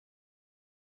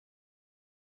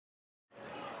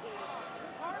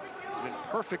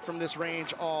perfect from this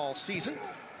range all season.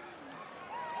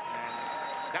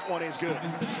 That one is good.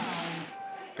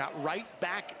 Got right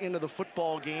back into the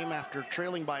football game after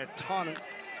trailing by a ton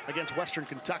against Western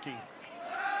Kentucky.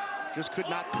 Just could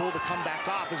not pull the comeback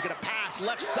off. He's going to pass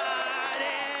left side,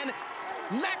 and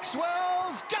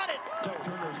Maxwell's got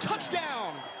it.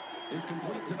 Touchdown.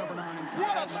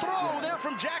 What a throw there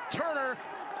from Jack Turner.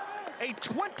 A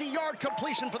 20-yard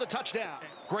completion for the touchdown.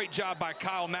 Great job by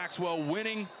Kyle Maxwell,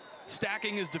 winning,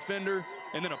 stacking his defender,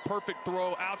 and then a perfect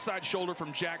throw outside shoulder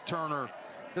from Jack Turner.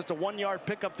 Just a 1-yard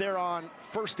pickup there on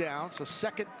first down. So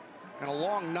second and a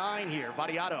long 9 here.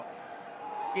 Vadiato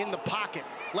in the pocket,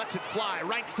 lets it fly.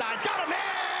 Right side's got a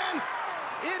man.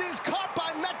 It is caught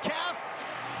by Metcalf.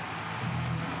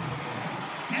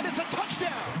 And it's a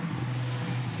touchdown.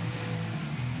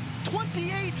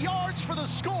 28 yards for the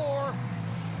score.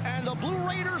 And the Blue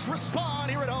Raiders respond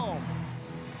here at home.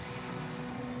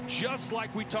 Just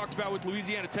like we talked about with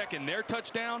Louisiana Tech in their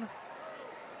touchdown,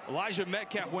 Elijah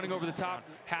Metcalf winning over the top.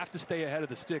 Have to stay ahead of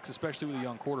the sticks, especially with a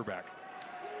young quarterback.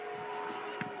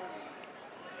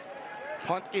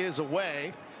 Punt is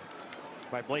away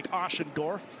by Blake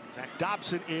Oschendorf. Zach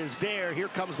Dobson is there. Here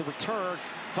comes the return.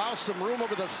 Fouls some room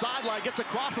over the sideline. Gets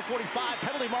across the 45.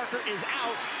 Penalty marker is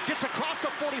out. Gets across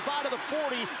the 45 to the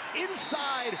 40.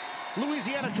 Inside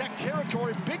Louisiana Tech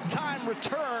territory. Big time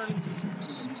return.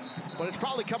 But it's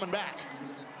probably coming back.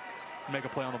 Make a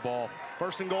play on the ball.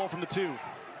 First and goal from the 2.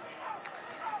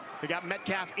 They got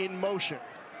Metcalf in motion.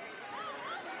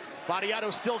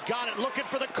 Vadiato still got it. Looking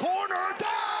for the corner.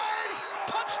 Dives!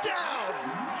 Touchdown!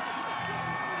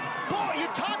 Boy, you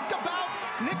talked about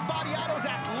Nick Vadiato's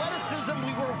athleticism.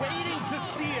 We were waiting to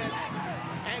see it.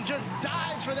 And just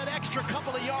dives for that extra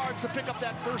couple of yards to pick up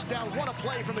that first down. What a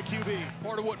play from the QB.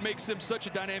 Part of what makes him such a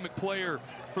dynamic player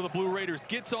for the Blue Raiders.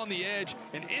 Gets on the edge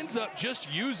and ends up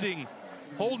just using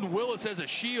Holden Willis as a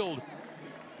shield.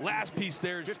 Last piece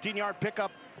there. 15-yard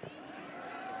pickup.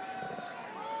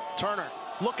 Turner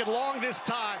looking long this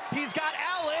time. He's got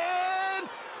Allen.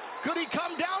 Could he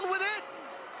come down with it?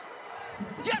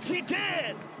 Yes, he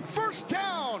did. First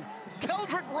down.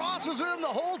 Keldrick Ross was with him the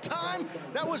whole time.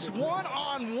 That was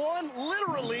one-on-one,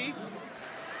 literally.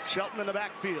 Shelton in the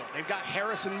backfield. They've got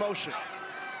Harris in motion.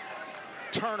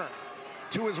 Turner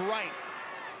to his right.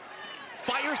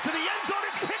 Fires to the end zone.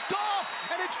 It's picked off,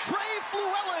 and it's Trey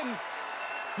Fluellen.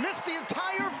 Missed the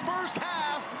entire first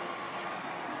half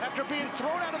after being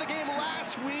thrown out of the game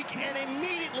last week, and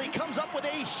immediately comes up with a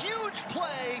huge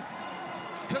play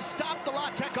to stop the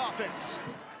La Tech offense.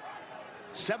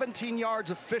 17 yards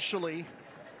officially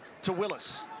to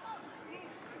Willis.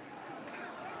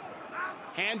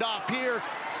 Handoff here,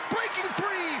 breaking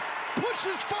free,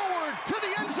 pushes forward to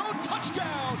the end zone,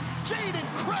 touchdown, Jaden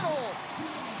Krettel.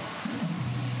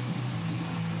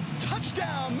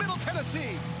 Touchdown, Middle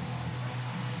Tennessee.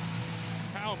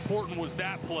 How important was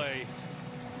that play?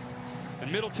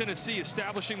 And Middle Tennessee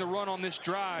establishing the run on this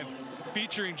drive,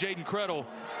 featuring Jaden Krettel.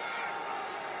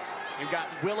 You've got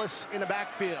Willis in the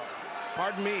backfield.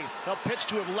 Pardon me. They'll pitch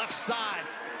to him left side.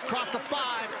 Across the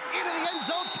 5. Into the end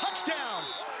zone. Touchdown.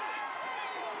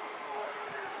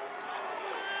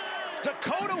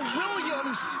 Dakota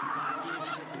Williams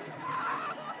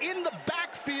in the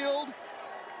backfield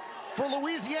for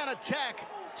Louisiana Tech.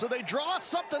 So they draw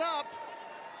something up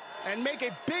and make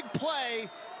a big play,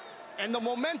 and the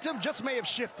momentum just may have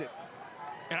shifted.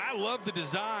 And I love the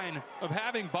design of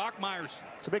having Bachmeyer's.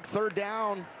 It's a big third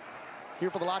down here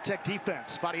for the La Tech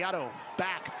defense. Vadiato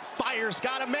back, fires,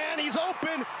 got a man, he's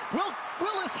open.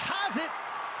 Willis has it,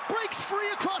 breaks free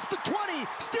across the 20,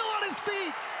 still on his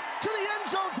feet, to the end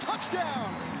zone,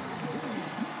 touchdown.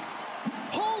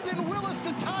 Holden Willis,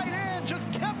 the tight end,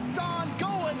 just kept on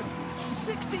going,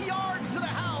 60 yards to the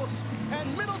house,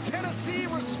 and Middle Tennessee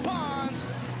responds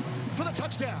for the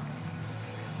touchdown.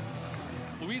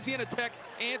 Louisiana Tech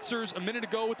answers a minute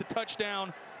ago with the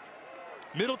touchdown.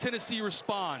 Middle Tennessee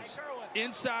responds.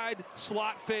 Inside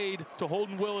slot fade to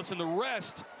Holden Willis, and the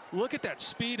rest, look at that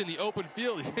speed in the open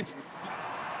field.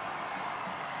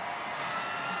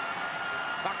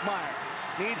 Bachmeyer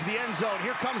needs the end zone.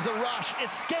 Here comes the rush.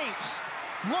 Escapes.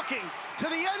 Looking to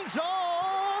the end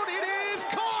zone. It is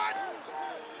caught.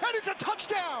 And it's a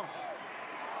touchdown.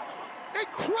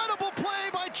 Incredible play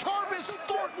by Jarvis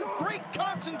Thornton. Great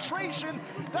concentration.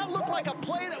 That looked like a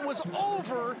play that was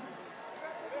over.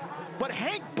 But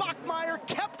Hank Bachmeyer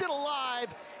kept it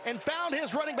alive and found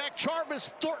his running back,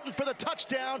 Jarvis Thornton, for the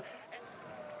touchdown.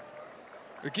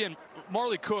 Again,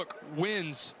 Marley Cook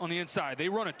wins on the inside. They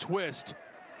run a twist.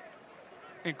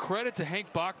 And credit to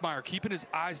Hank Bachmeyer keeping his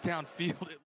eyes downfield.